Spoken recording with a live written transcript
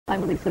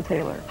I'm Lisa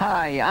Taylor.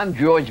 Hi, I'm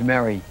George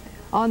Merry.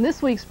 On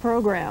this week's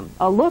program,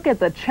 a look at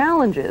the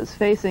challenges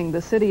facing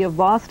the city of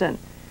Boston,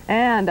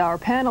 and our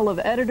panel of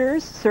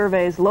editors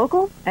surveys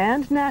local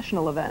and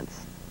national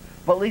events.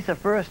 But Lisa,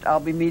 first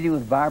I'll be meeting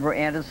with Barbara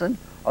Anderson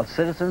of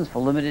Citizens for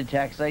Limited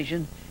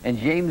Taxation and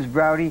James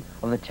Braude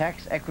of the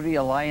Tax Equity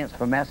Alliance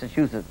for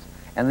Massachusetts,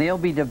 and they'll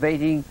be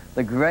debating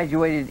the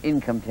graduated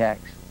income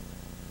tax.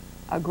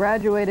 A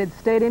graduated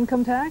state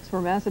income tax for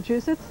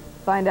Massachusetts?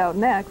 Find out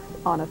next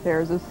on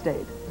Affairs of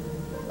State.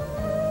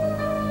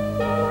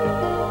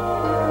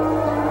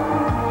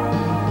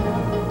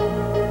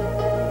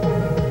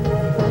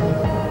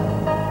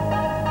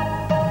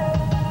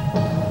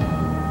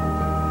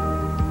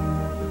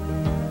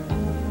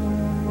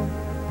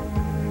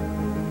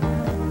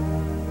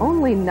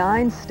 Only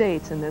 9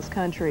 states in this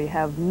country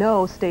have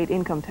no state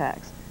income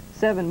tax.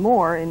 7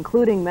 more,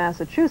 including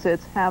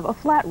Massachusetts, have a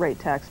flat rate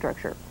tax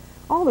structure.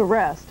 All the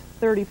rest,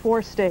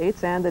 34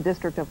 states and the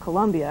District of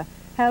Columbia,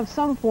 have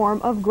some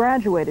form of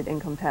graduated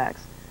income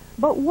tax.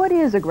 But what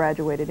is a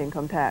graduated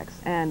income tax,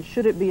 and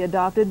should it be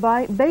adopted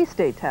by Bay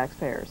State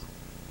taxpayers?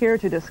 Here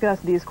to discuss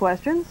these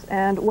questions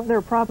and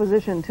whether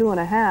Proposition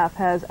 2.5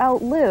 has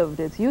outlived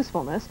its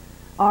usefulness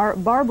are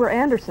Barbara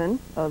Anderson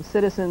of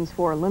Citizens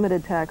for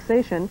Limited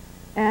Taxation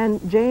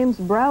and James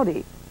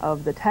Braude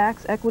of the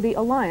Tax Equity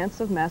Alliance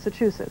of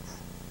Massachusetts.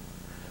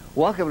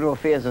 Welcome to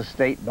Affairs of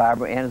State,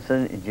 Barbara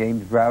Anderson and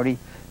James Braude.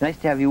 Nice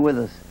to have you with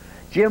us.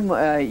 Jim,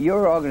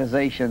 your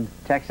organization,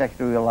 Tax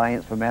Equity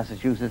Alliance for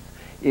Massachusetts,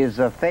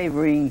 is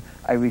favoring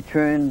a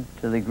return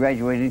to the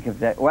graduated income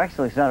tax. Well,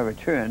 actually, it's not a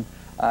return,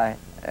 a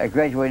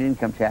graduated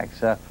income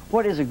tax.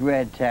 What is a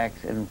grad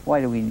tax and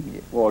why do we need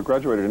it? Well, a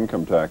graduated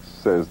income tax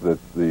says that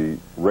the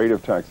rate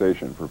of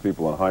taxation for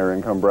people in higher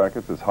income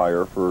brackets is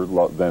higher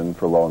than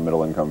for low and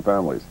middle income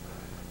families.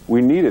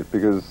 We need it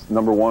because,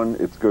 number one,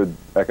 it's good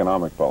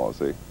economic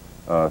policy.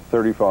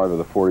 35 of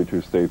the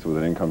 42 states with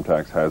an income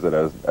tax has it,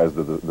 as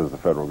does the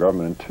federal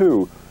government. And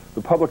 2,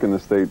 the public in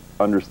this state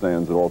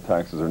understands that all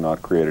taxes are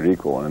not created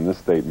equal. And in this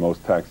state,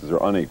 most taxes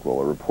are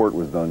unequal. A report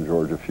was done,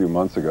 George, a few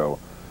months ago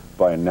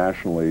by a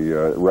nationally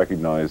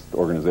recognized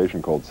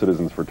organization called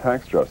Citizens for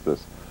Tax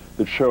Justice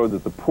that showed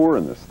that the poor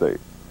in this state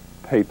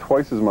pay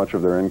twice as much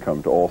of their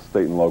income to all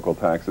state and local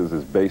taxes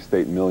as Bay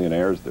State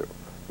millionaires do.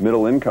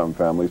 Middle income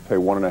families pay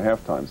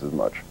 1.5 times as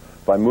much.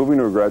 By moving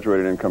to a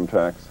graduated income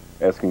tax,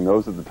 asking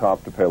those at the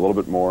top to pay a little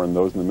bit more and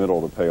those in the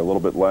middle to pay a little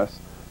bit less,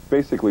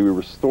 basically we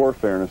restore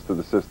fairness to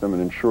the system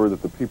and ensure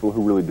that the people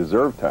who really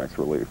deserve tax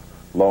relief,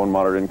 low and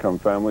moderate income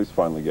families,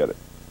 finally get it.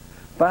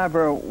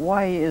 Barbara,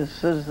 why is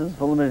Citizens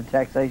for Limited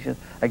Taxation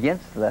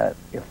against that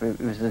if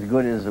it was as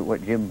good as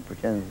what Jim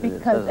pretends it is?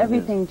 Because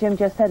everything Jim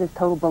just said is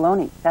total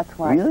baloney. That's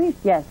why. Really?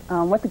 Yes.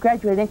 What the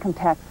graduated income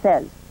tax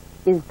says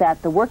is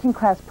that the working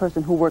class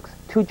person who works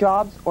 2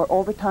 jobs or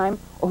overtime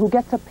or who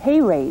gets a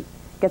pay raise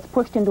gets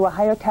pushed into a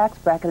higher tax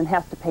bracket and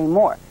has to pay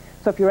more.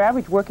 So if your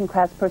average working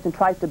class person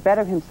tries to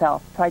better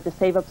himself, tries to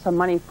save up some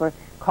money for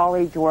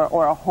college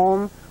or a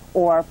home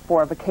or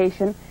for a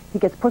vacation, he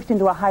gets pushed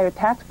into a higher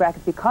tax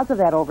bracket because of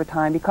that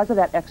overtime, because of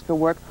that extra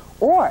work,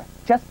 or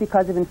just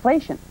because of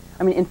inflation.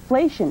 I mean,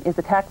 inflation is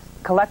the tax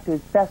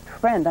collector's best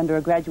friend under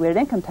a graduated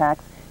income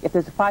tax. If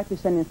there's a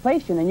 5%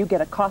 inflation and you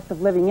get a cost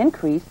of living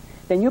increase,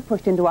 then you're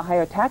pushed into a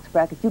higher tax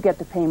bracket, you get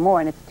to pay more,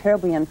 and it's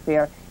terribly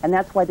unfair. And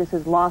that's why this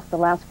is lost the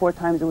last 4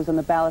 times it was on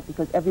the ballot,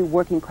 because every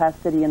working class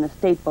city in the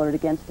state voted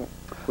against it.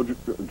 Well,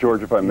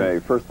 George, if I may,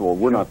 first of all,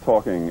 we're not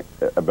talking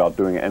about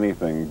doing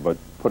anything but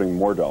putting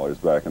more dollars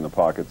back in the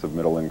pockets of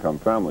middle-income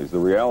families. The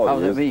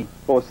reality is,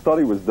 well, a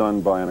study was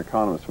done by an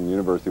economist from the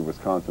University of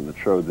Wisconsin that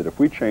showed that if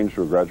we changed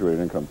to a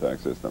graduated income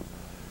tax system,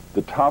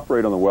 the top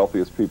rate on the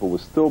wealthiest people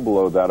was still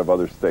below that of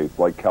other states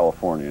like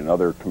California and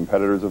other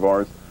competitors of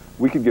ours.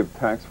 We could give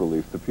tax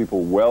relief to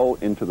people well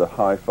into the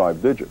high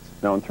 5 digits.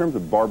 Now, in terms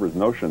of Barbara's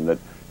notion that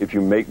if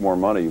you make more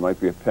money, you might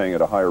be paying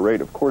at a higher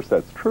rate, of course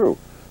that's true.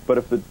 But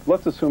if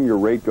let's assume your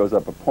rate goes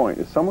up a point,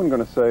 is someone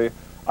going to say,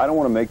 I don't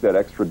want to make that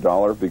extra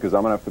dollar because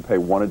I'm going to have to pay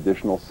 1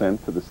 additional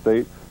cent to the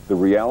state? The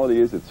reality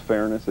is it's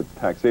fairness, it's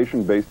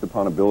taxation based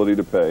upon ability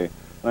to pay.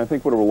 And I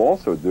think what it will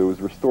also do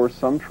is restore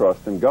some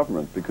trust in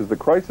government, because the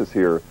crisis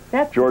here,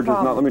 George, is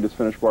not, let me just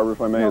finish, Barbara,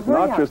 if I may, it's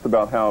not just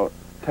about how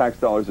tax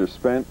dollars are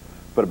spent,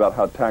 but about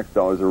how tax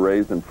dollars are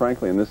raised, and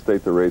frankly, in this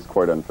state, they're raised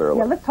quite unfairly.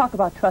 Yeah, let's talk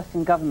about trust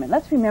in government.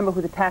 Let's remember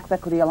who the Tax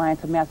Equity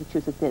Alliance of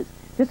Massachusetts is.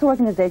 This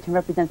organization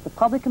represents the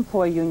public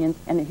employee unions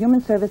and the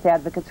human service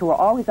advocates who are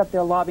always up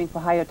there lobbying for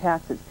higher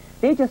taxes.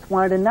 They just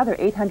wanted another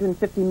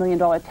 $850 million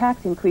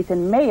tax increase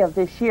in May of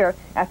this year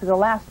after the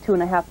last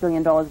 $2.5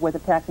 billion worth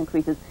of tax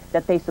increases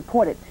that they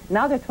supported.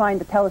 Now they're trying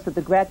to tell us that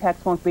the grad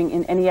tax won't bring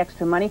in any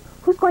extra money.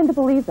 Who's going to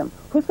believe them?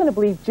 Who's going to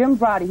believe Jim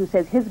Braude, who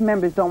says his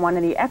members don't want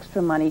any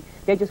extra money,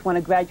 they just want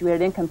a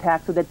graduated income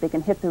tax so that they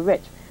can hit the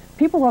rich?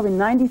 People over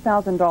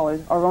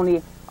 $90,000 are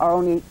only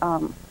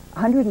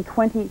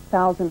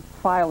 120,000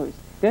 filers.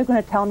 They're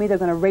going to tell me they're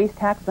going to raise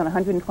taxes on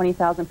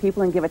 120,000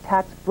 people and give a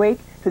tax break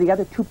to the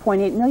other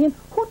 2.8 million?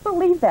 Who'd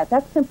believe that?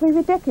 That's simply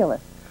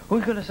ridiculous.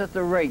 Who's going to set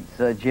the rates,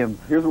 Jim?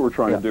 Here's what we're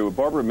trying to do.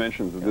 Barbara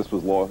mentions that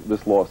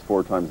this lost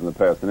 4 times in the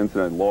past. And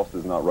incidentally, lost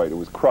is not right. It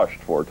was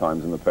crushed 4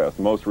 times in the past,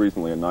 most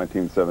recently in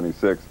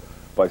 1976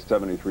 by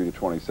 73 to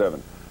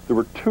 27. There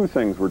were 2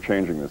 things we're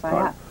changing this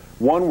time.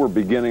 One, we're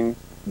beginning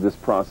this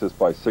process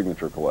by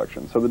signature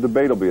collection. So the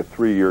debate will be a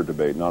 3-year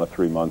debate, not a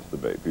 3-month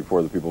debate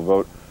before the people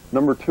vote.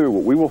 Number 2,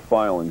 what we will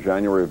file in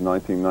January of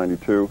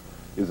 1992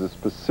 is a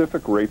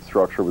specific rate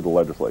structure with the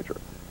legislature.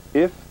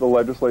 If the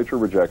legislature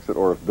rejects it,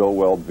 or if Bill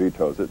Weld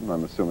vetoes it, and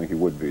I'm assuming he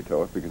would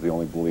veto it because he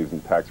only believes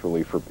in tax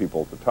relief for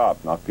people at the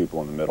top, not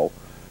people in the middle,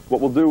 what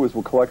we'll do is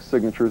we'll collect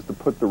signatures to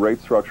put the rate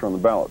structure on the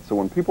ballot. So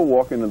when people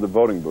walk into the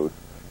voting booth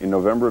in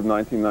November of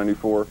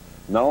 1994,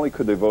 not only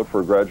could they vote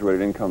for a graduated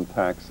income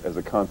tax as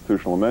a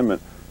constitutional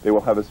amendment, they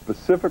will have a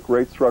specific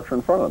rate structure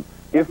in front of them.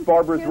 If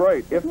Barbara's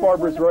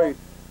right,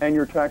 and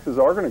your taxes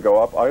are going to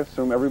go up, I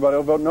assume everybody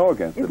will vote no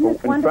against it.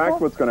 But in fact,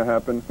 what's going to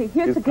happen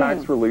is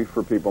tax relief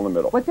for people in the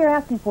middle. What they're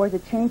asking for is a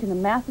change in the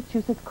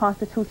Massachusetts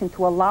Constitution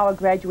to allow a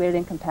graduated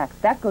income tax.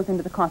 That goes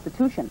into the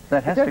Constitution.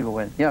 That has to go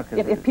in, yeah.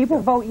 If people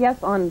vote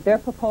yes on their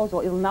proposal,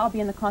 it'll now be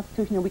in the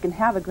Constitution and we can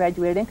have a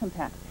graduated income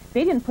tax.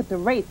 They didn't put the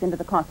rates into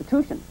the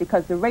Constitution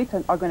because the rates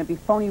are going to be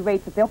phony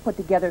rates that they'll put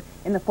together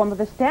in the form of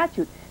a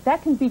statute.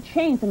 That can be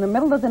changed in the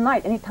middle of the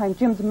night anytime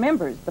Jim's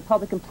members, the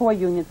public employee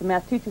unions, the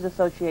Mass Teachers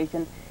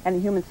Association, and the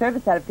Human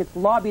Service Advocates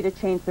lobby to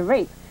change the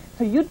rates.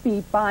 So you'd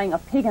be buying a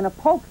pig and a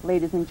poke,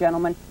 ladies and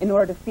gentlemen, in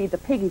order to feed the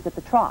piggies at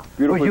the trough.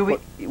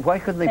 Why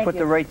couldn't they put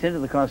the rates into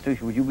the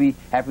Constitution? Would you be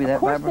happy with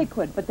that, Barbara? Of course they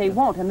could, but they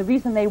won't. And the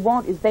reason they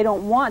won't is they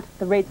don't want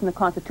the rates in the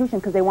Constitution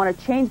because they want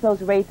to change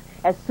those rates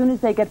as soon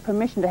as they get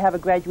permission to have a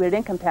graduated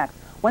income tax.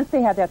 Once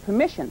they have that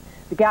permission,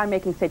 the guy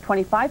making, say,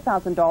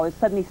 $25,000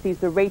 suddenly sees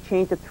the rate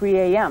change at 3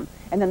 a.m.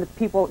 And then the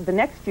people the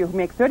next year who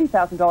make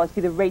 $30,000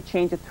 see the rate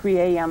change at 3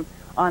 a.m.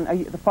 on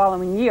the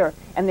following year.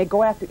 And they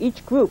go after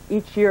each group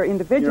each year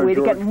individually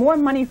to get more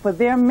money for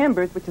their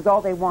members, which is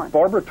all they want.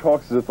 Barbara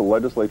talks as if the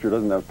legislature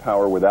doesn't have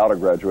power without a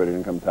graduated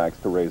income tax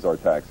to raise our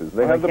taxes.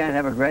 They can't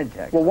have a grad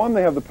tax. Well, one,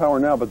 they have the power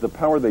now, but the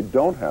power they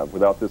don't have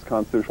without this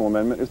constitutional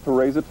amendment is to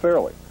raise it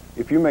fairly.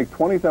 If you make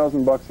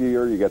 $20,000 a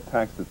year, you get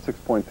taxed at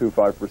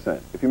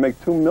 6.25%. If you make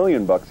 $2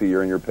 million a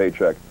year in your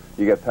paycheck,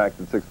 you get taxed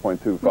at 6.25%.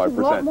 Which is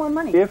a lot more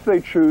money. If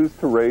they choose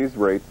to raise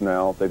rates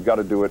now, they've got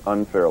to do it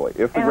unfairly.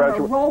 If the on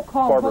a roll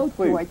call vote,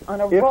 George,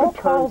 on a roll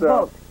call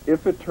vote.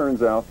 If it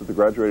turns out that the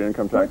graduated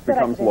income tax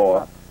becomes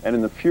law, and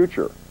in the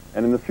future,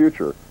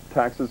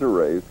 taxes are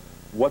raised,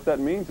 what that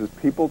means is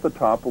people at the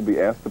top will be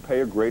asked to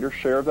pay a greater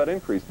share of that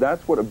increase.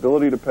 That's what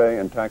ability to pay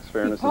and tax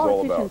fairness is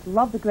all about. Politicians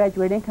love the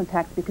graduate income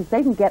tax because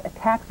they can get a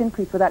tax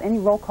increase without any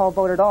roll call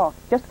vote at all.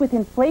 Just with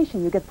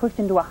inflation, you get pushed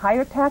into a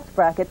higher tax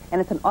bracket, and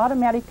it's an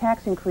automatic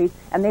tax increase,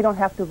 and they don't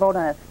have to vote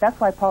on it. That's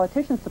why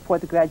politicians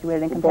support the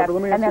graduated income tax,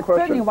 and that's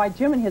certainly why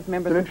Jim and his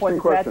members support the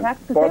grad tax,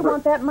 because they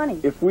want that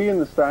money. If we in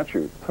the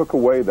statute took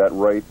away that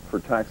right for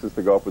taxes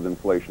to go up with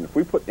inflation, if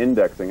we put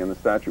indexing in the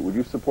statute, would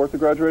you support the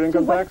graduated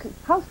income tax?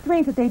 How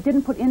strange that they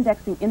didn't put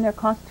indexing in their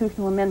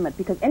constitutional amendment,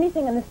 because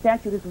anything in the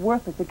statute is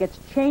worthless. It gets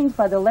changed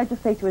by the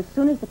legislature as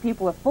soon as the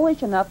people are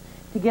foolish enough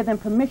to give them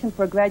permission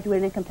for a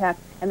graduated income tax,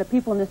 and the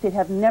people in this state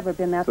have never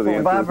been that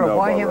foolish. Barbara,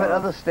 why haven't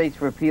other states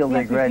repealed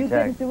their grad tax? You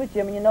didn't do it,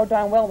 Jim, and you know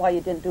darn well why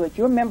you didn't do it.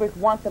 Your members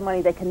want the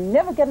money. They can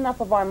never get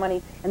enough of our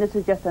money, and this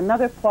is just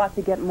another plot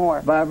to get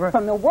more. Barbara?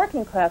 From the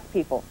working class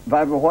people.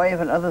 Barbara, why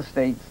haven't other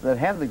states that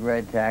have the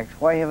grad tax,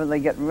 why haven't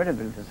they gotten rid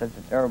of it if it's such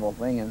a terrible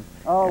thing?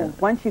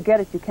 Once you get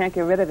it, you can't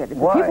get rid of it. If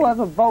the people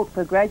ever vote for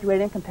a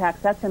graduated income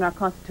tax, that's in our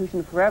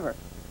Constitution forever.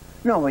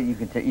 No, but you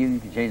can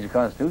change the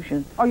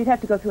Constitution. Oh, you'd have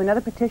to go through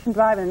another petition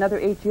drive and another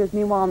 8 years.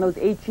 Meanwhile, in those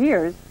 8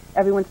 years,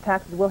 everyone's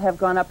taxes will have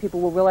gone up.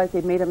 People will realize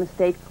they've made a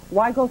mistake.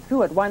 Why go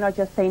through it? Why not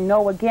just say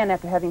no again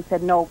after having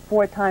said no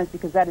 4 times?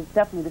 Because that is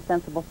definitely the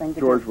sensible thing to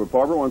do. George, what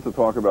Barbara wants to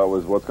talk about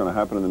was what's going to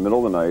happen in the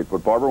middle of the night.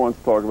 What Barbara wants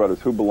to talk about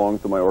is who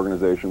belongs to my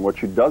organization. What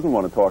she doesn't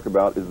want to talk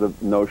about is the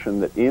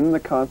notion that in the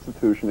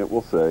Constitution it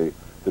will say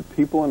that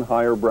people in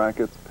higher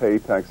brackets pay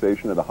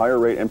taxation at a higher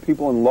rate and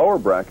people in lower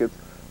brackets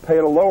pay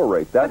at a lower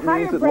rate. That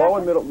means that low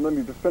and middle, let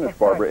me just finish,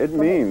 Barbara. It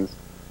means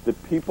that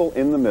people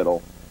in the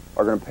middle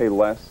are going to pay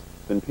less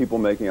than people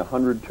making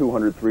 $100,000,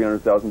 $200,000,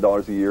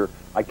 $300,000 a year.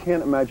 I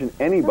can't imagine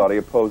anybody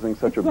opposing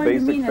such a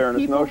basic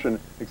fairness notion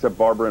except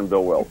Barbara and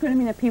Bill Weld. It's going to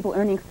mean that people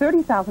earning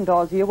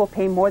 $30,000 a year will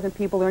pay more than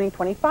people earning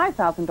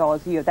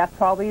 $25,000 a year. That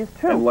probably is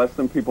true. And less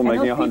than people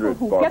making $100,000,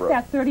 who Barbara.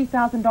 Get that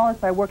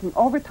 $30,000 by working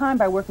overtime,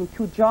 by working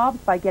 2 jobs,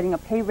 by getting a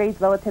pay raise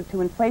relative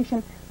to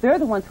inflation, they're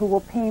the ones who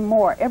will pay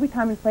more every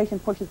time inflation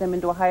pushes them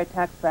into a higher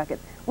tax bracket.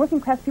 Working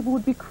class people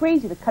would be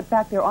crazy to cut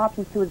back their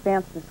options to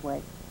advance this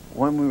way.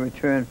 When we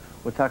return,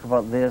 we'll talk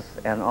about this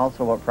and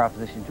also about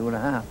Proposition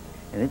 2.5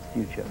 and its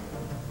future.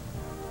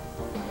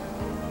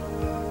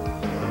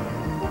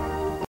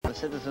 The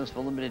Citizens for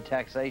Limited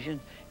Taxation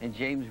and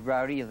James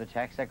Braude of the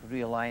Tax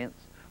Equity Alliance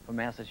for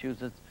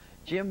Massachusetts.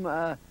 Jim,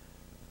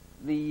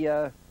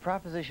 the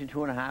Proposition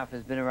 2.5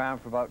 has been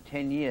around for about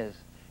 10 years.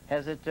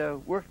 Has it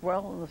worked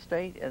well in the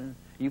state, and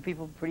are you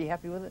people pretty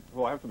happy with it?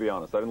 Well, I have to be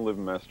honest. I didn't live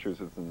in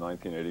Massachusetts in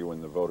 1980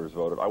 when the voters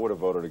voted. I would have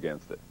voted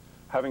against it.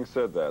 Having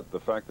said that, the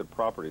fact that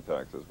property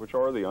taxes, which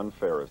are the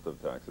unfairest of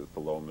taxes to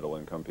low and middle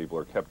income people,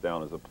 are kept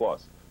down is a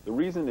plus. The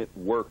reason it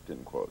worked, in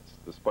quotes,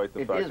 despite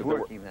the fact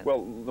that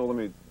well, no, let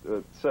me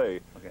say,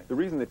 the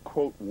reason it,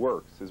 quote,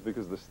 works is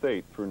because the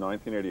state, through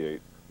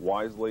 1988,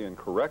 wisely and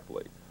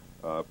correctly,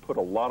 put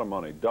a lot of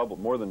money,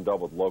 more than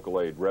doubled local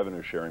aid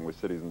revenue sharing with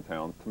cities and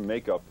towns to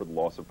make up for the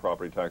loss of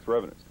property tax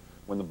revenues.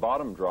 When the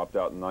bottom dropped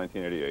out in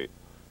 1988,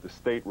 the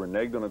state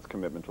reneged on its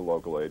commitment to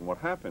local aid, and what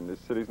happened is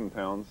cities and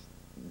towns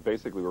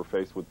basically were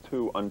faced with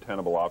two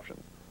untenable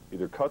options: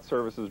 either cut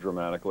services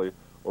dramatically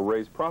or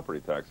raise property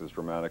taxes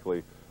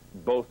dramatically.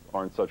 Both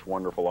aren't such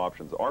wonderful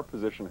options. Our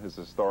position has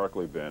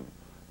historically been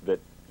that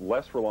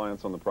less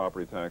reliance on the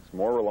property tax,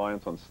 more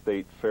reliance on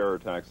state fairer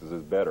taxes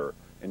is better.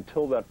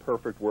 Until that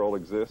perfect world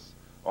exists,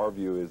 our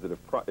view is that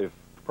if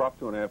Prop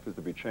 2.5 is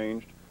to be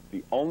changed,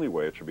 the only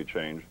way it should be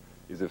changed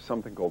is if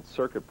something called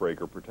circuit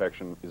breaker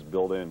protection is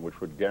built in, which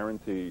would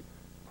guarantee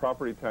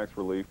property tax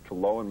relief to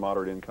low and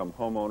moderate income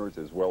homeowners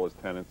as well as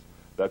tenants.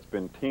 That's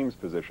been TEAM's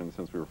position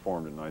since we were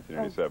formed in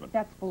 1987.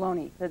 That's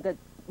baloney. The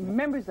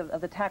members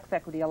of the Tax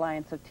Equity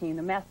Alliance of TEAM,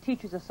 the Mass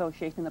Teachers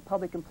Association, and the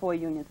public employee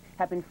unions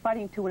have been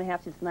fighting 2.5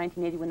 since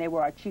 1980 when they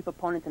were our chief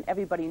opponents, and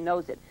everybody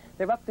knows it.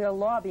 They're up there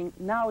lobbying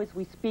now as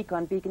we speak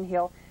on Beacon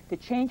Hill to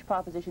change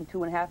Proposition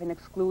 2.5 and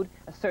exclude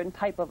a certain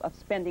type of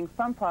spending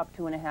from Prop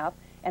 2.5,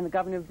 and the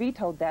governor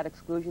vetoed that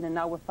exclusion, and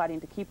now we're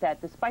fighting to keep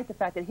that, despite the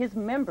fact that his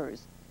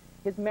members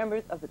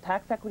of the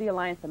Tax Equity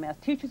Alliance, the Mass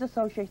Teachers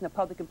Association, the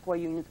public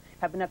employee unions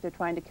have been up there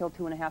trying to kill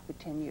 2.5 for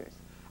 10 years.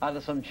 Are there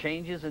some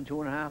changes in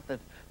 2.5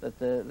 that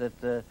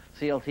the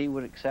CLT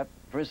would accept?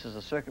 For instance,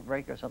 a circuit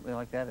breaker or something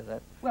like that? Is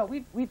that? Well,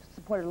 we've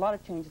supported a lot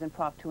of changes in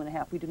Prop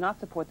 2.5. We do not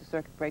support the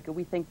circuit breaker.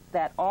 We think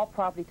that all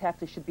property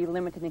taxes should be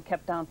limited and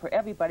kept down for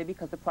everybody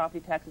because the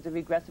property tax is a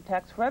regressive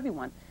tax for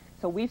everyone.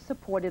 So we've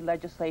supported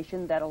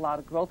legislation that allowed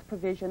a growth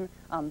provision.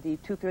 The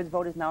 2/3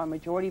 vote is now a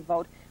majority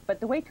vote. But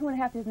the way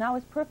 2.5 is now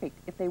is perfect.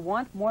 If they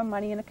want more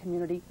money in a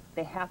community,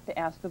 they have to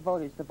ask the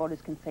voters. The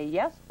voters can say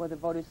yes or the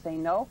voters say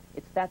no.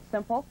 It's that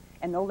simple.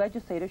 And no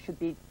legislator should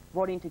be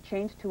voting to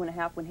change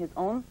 2.5 when his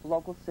own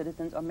local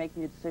citizens are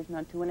making a decision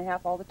on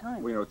 2.5 all the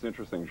time. Well, you know, it's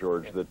interesting,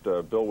 George, that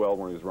Bill Weld,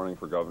 when he was running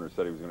for governor,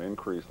 said he was going to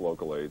increase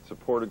local aid,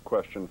 supported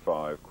Question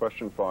 5.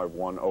 Question 5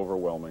 won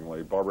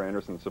overwhelmingly. Barbara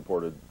Anderson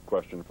supported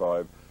Question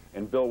 5.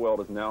 And Bill Weld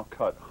has now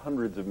cut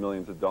hundreds of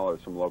millions of dollars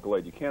from local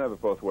aid. You can't have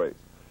it both ways.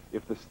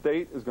 If the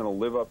state is going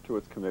to live up to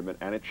its commitment,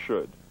 and it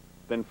should,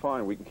 then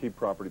fine, we can keep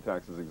property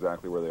taxes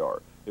exactly where they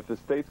are. If the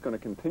state's going to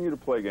continue to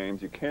play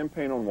games, you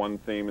campaign on one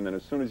theme, and then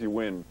as soon as you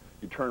win,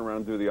 you turn around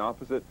and do the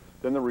opposite,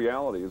 then the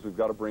reality is we've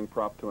got to bring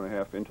Prop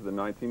 2.5 into the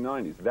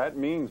 1990s. That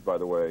means, by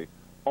the way,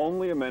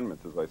 only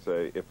amendments, as I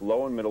say, if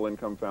low and middle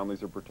income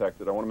families are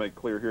protected. I want to make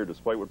clear here,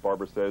 despite what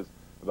Barbara says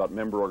about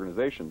member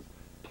organizations,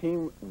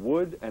 TEAM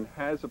would and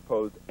has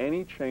opposed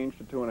any change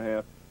to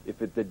 2.5 if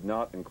it did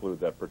not include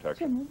that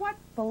protection. Jim, what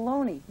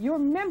baloney. Your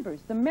members,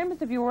 the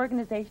members of your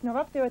organization, are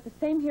up there at the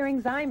same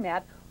hearings I'm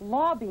at,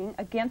 lobbying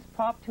against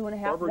Prop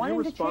 2.5, Barbara, wanting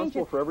to change it. are you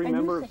responsible for every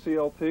member of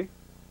CLT?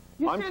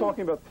 I'm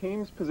talking about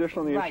TEAM's position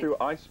on the issue.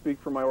 I speak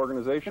for my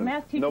organization. The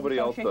Mass Teachers Nobody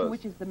else Association, does.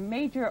 which is the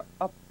major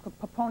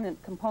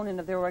component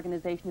of their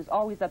organization, is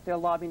always up there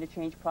lobbying to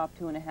change Prop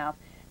 2.5.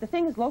 The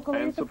thing is, local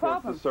aid is the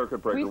problem. And supports the circuit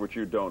breaker, which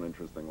you don't,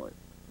 interestingly.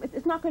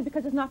 It's not going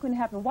because it's not going to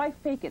happen. Why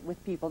fake it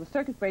with people? The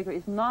circuit breaker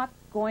is not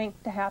going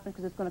to happen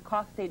because it's going to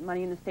cost state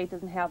money and the state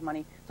doesn't have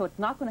money. So it's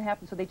not going to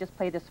happen, so they just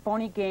play this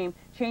phony game,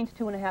 change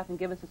 2.5 and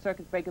give us a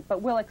circuit breaker,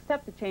 but we'll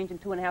accept the change in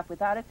 2.5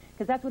 without it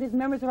because that's what his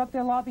members are up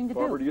there lobbying to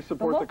Barbara, do. Do you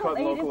support the cut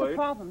in local aid? Is the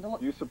problem.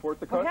 Do you support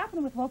the cut? What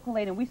happened with local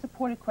aid, and we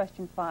supported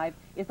Question 5,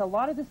 is a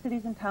lot of the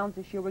cities and towns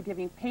this year were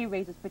giving pay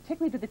raises,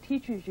 particularly to the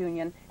teachers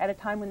union, at a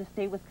time when the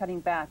state was cutting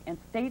back. And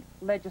state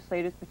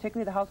legislators,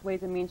 particularly the House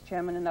Ways and Means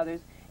chairman and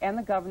others, and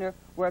the governor,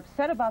 were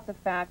upset about the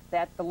fact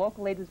that the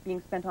local aid was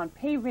being spent on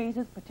pay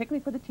raises,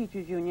 particularly for the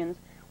teachers unions,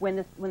 when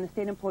the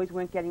state employees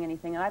weren't getting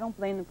anything. And I don't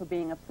blame them for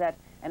being upset.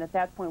 And at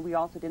that point, we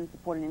also didn't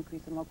support an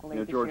increase in local aid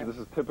this George, year. this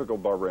is typical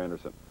Barbara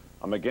Anderson.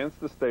 I'm against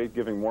the state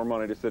giving more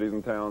money to cities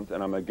and towns,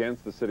 and I'm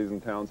against the cities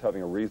and towns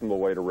having a reasonable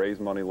way to raise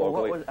money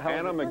locally.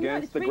 And I'm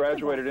against the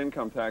graduated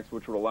income tax,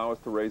 which would allow us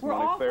to raise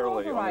money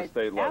fairly on the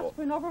state level. Ask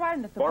for an override,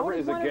 and if the Barbara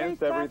voters is want to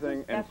against raise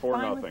everything taxes, and for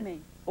that's fine nothing. with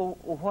me. Well,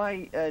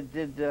 why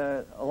did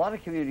a lot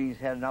of communities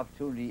had an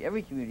opportunity,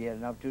 every community had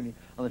an opportunity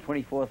on the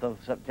 24th of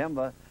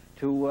September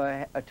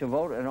to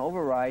vote an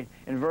override,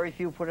 and very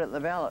few put it in the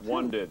ballot.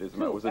 One did,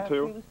 isn't it? Was it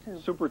two?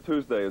 Super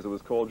Tuesday, as it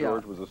was called,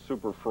 George, was a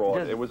super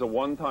fraud. It was a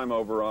one-time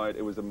override.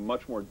 It was a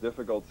much more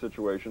difficult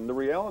situation. The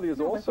reality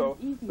is also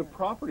the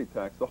property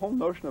tax, the whole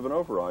notion of an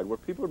override,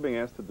 what people are being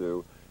asked to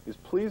do is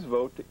please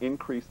vote to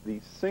increase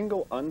the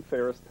single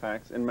unfairest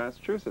tax in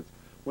Massachusetts.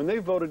 When they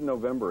voted in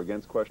November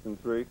against Question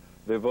 3,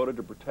 they voted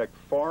to protect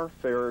far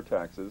fairer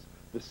taxes,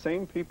 the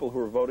same people who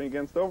are voting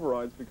against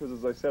overrides, because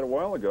as I said a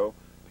while ago,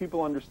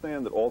 people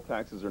understand that all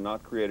taxes are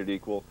not created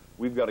equal.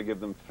 We've got to give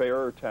them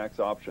fairer tax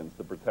options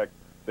to protect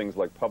things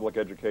like public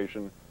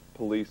education,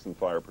 police and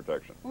fire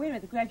protection. Well, wait a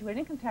minute, the graduated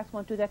income tax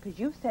won't do that because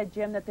you said,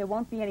 Jim, that there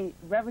won't be any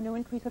revenue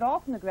increase at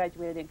all from the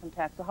graduated income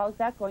tax. So how is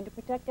that going to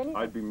protect anything?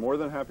 I'd be more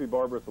than happy,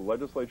 Barbara, if the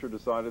legislature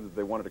decided that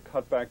they wanted to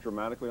cut back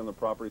dramatically on the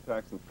property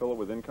tax and fill it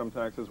with income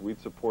taxes.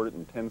 We'd support it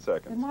in 10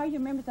 seconds. Then why are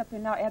your members up there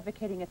now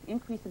advocating an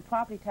increase in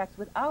property tax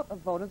without a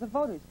vote of the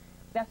voters?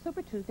 That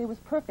Super Tuesday was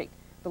perfect.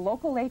 The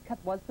local aid cut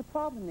was the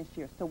problem this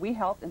year, so we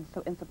helped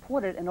and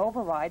supported an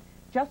override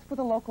just for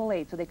the local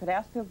aid, so they could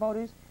ask their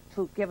voters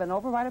to give an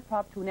override of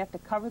Prop 2 and have to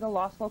cover the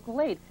lost local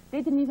aid.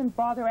 They didn't even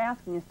bother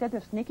asking. Instead, they're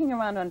sneaking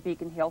around on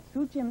Beacon Hill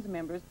through Jim's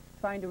members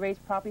trying to raise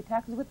property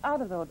taxes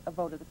without a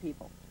vote of the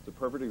people. It's a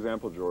perfect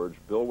example, George.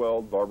 Bill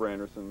Weld, Barbara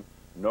Anderson,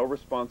 no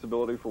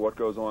responsibility for what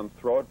goes on.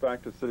 Throw it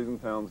back to cities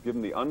and towns, give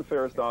them the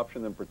unfairest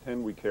option, and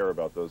pretend we care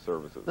about those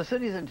services. The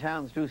cities and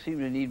towns do seem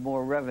to need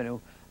more revenue,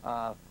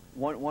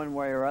 one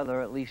way or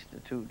other, at least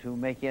to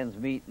make ends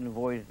meet and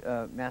avoid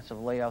massive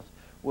layoffs.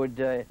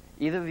 Would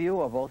either of you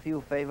or both of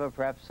you favor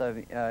perhaps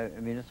a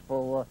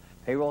municipal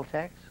payroll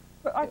tax?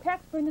 But our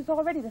tax burden is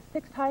already the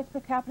 6th highest per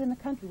capita in the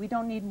country. We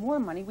don't need more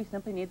money. We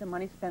simply need the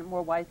money spent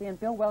more wisely, and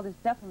Bill Weld is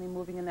definitely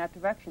moving in that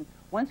direction.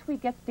 Once we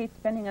get state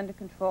spending under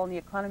control and the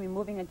economy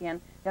moving again,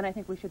 then I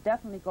think we should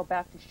definitely go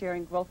back to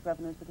sharing growth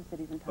revenues with the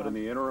cities and towns. But in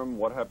the interim,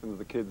 what happens to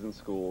the kids in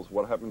schools?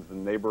 What happens to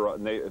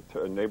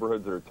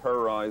neighborhoods that are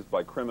terrorized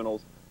by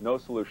criminals? No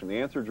solution. The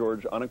answer,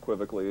 George,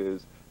 unequivocally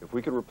is if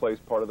we could replace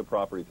part of the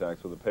property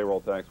tax with a payroll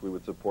tax, we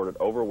would support it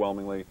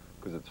overwhelmingly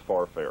because it's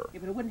far fairer. Yeah,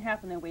 but it wouldn't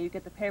happen that way. You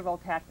get the payroll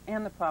tax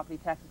and the property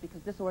taxes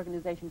because this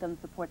organization doesn't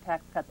support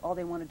tax cuts. All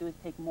they want to do is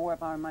take more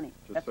of our money.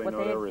 Just say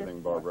no to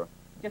everything, Barbara.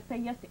 Just say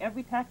yes to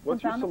every tax.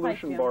 What's your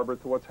solution, Barbara,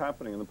 to what's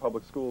happening in the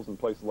public schools in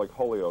places like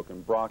Holyoke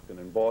and Brockton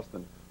and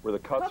Boston where the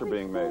cuts are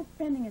being made? Public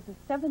school spending is the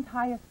 7th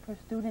highest per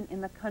student in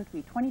the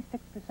country,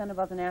 26%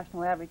 above the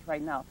national average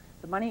right now.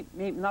 The money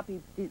may not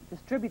be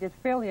distributed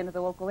fairly under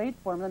the local aid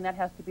formula, and that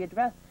has to be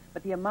addressed.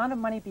 But the amount of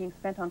money being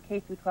spent on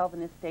K through 12 in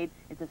this state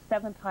is the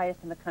 7th highest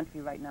in the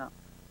country right now.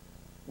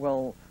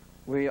 Well,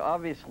 we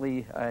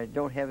obviously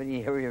don't have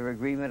any area of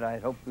agreement. I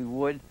hope we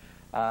would.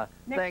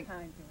 Next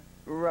time,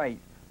 George. Right.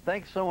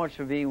 Thanks so much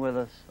for being with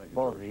us,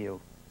 both of you.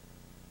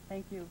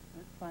 Thank you. It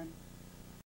was fun.